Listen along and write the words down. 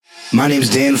My name's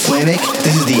Dan Flanick.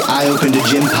 This is the I Opened a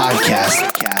Gym podcast.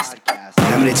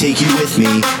 And I'm going to take you with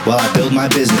me while I build my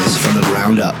business from the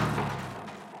ground up.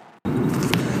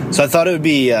 So I thought it would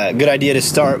be a good idea to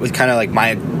start with kind of like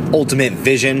my ultimate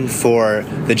vision for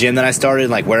the gym that I started,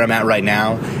 like where I'm at right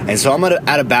now. And so I'm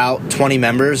at about 20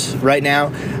 members right now,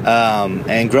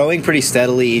 and growing pretty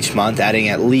steadily each month, adding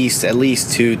at least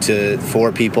 2 to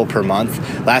 4 people per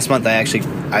month. Last month I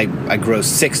grossed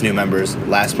 6 new members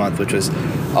last month, which was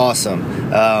awesome.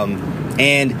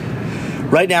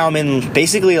 And right now I'm in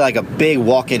basically like a big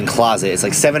walk-in closet. It's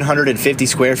like 750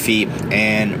 square feet,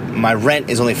 and my rent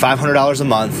is only $500 a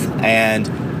month, and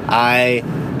I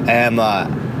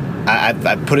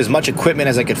put as much equipment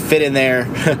as I could fit in there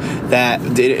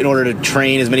that in order to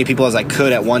train as many people as I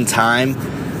could at one time,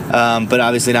 but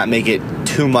obviously not make it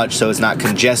too much so it's not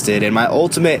congested. And my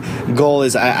ultimate goal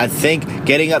is I think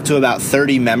getting up to about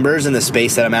 30 members in the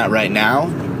space that I'm at right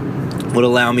now would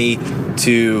allow me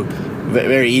to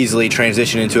very easily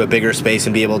transition into a bigger space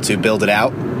and be able to build it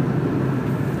out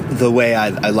the way I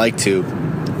like to.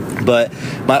 But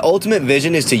my ultimate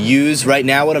vision is to use, right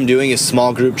now what I'm doing is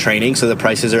small group training, so the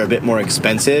prices are a bit more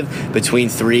expensive, between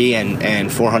 $300 and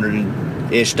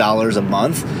 $400-ish a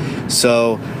month.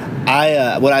 So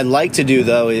what I'd like to do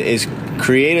though is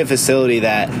create a facility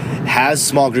that has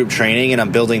small group training, and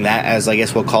I'm building that as, I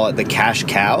guess we'll call it, the cash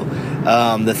cow,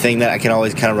 the thing that I can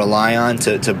always kind of rely on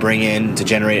to bring in, to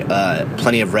generate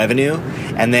plenty of revenue.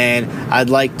 And then I'd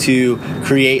like to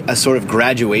create a sort of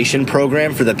graduation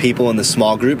program for the people in the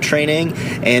small group training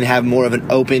and have more of an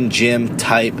open gym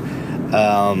type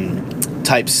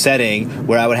setting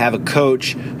where I would have a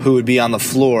coach who would be on the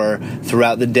floor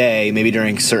throughout the day, maybe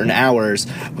during certain hours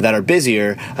that are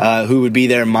busier, who would be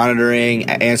there monitoring,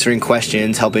 answering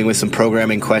questions, helping with some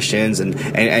programming questions,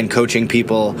 and coaching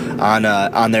people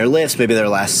on their lifts, maybe their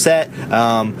last set,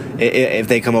 if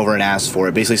they come over and ask for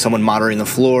it. Basically someone monitoring the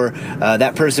floor.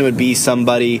 That person would be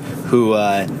somebody who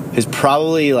is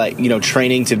probably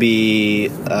training to be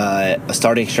a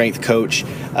starting strength coach,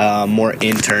 more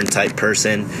intern type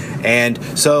person. And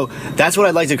so that's what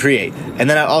I'd like to create. And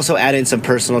then I also add in some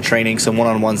personal training, some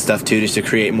one-on-one stuff too, just to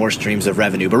create more streams of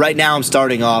revenue. But right now I'm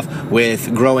starting off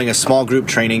with growing a small group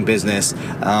training business,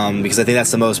 because I think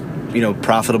that's the most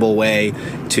profitable way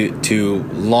to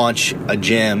launch a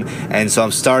gym. And so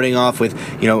I'm starting off with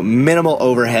minimal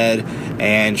overhead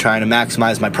and trying to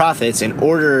maximize my profits in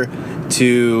order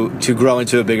to grow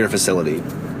into a bigger facility.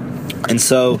 And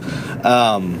so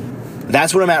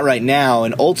that's where I'm at right now.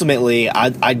 And ultimately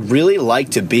I'd really like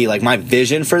to be, like, my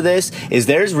vision for this is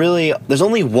there's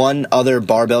only one other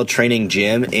barbell training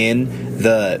gym in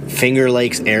the Finger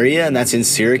Lakes area, and that's in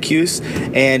Syracuse.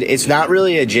 And it's not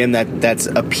really a gym that's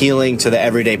appealing to the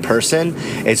everyday person.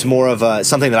 It's more of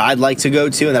something that I'd like to go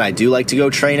to and that I do like to go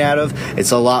train out of.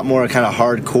 It's a lot more kind of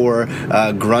hardcore,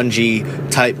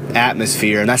 grungy type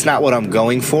atmosphere, and that's not what I'm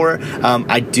going for.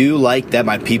 I do like that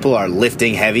my people are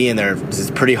lifting heavy and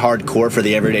it's pretty hardcore for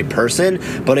the everyday person,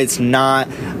 but it's not,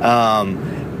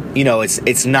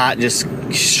 it's not just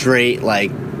straight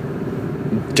like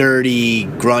dirty,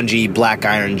 grungy, black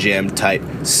iron gym type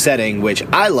setting, which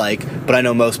I like, but I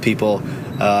know most people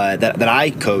that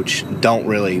I coach don't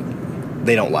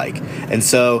like. And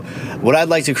so what I'd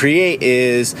like to create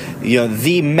is,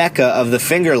 the mecca of the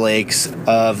Finger Lakes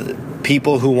of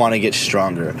people who want to get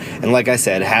stronger. And like I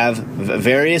said, have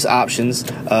various options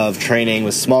of training,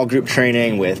 with small group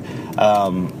training, with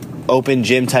open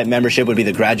gym type membership would be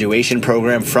the graduation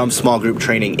program from small group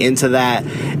training into that,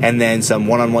 and then some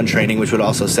one-on-one training, which would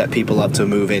also set people up to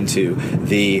move into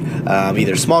the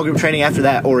either small group training after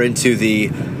that or into the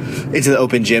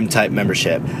open gym type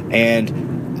membership.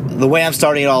 And the way I'm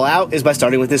starting it all out is by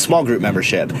starting with this small group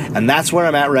membership, and that's where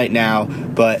I'm at right now.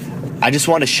 But I just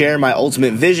want to share my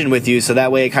ultimate vision with you, so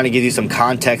that way it kind of gives you some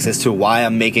context as to why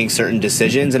I'm making certain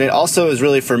decisions. And it also is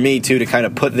really for me too to kind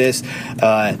of put this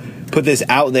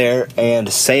out there and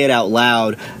say it out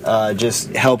loud,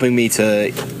 just helping me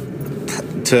to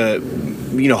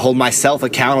hold myself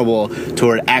accountable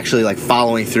toward actually like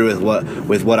following through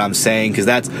with what I'm saying. Because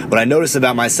that's what I notice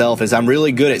about myself, is I'm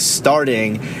really good at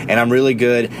starting and I'm really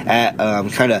good at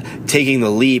kind of taking the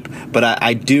leap, but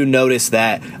I do notice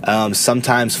that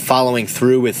sometimes following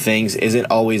through with things isn't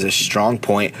always a strong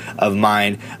point of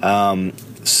mine.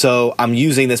 So I'm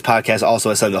using this podcast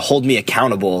also as something to hold me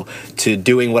accountable to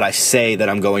doing what I say that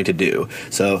I'm going to do.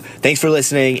 So thanks for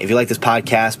listening. If you like this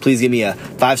podcast, please give me a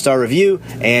 5-star review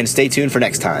and stay tuned for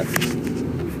next time.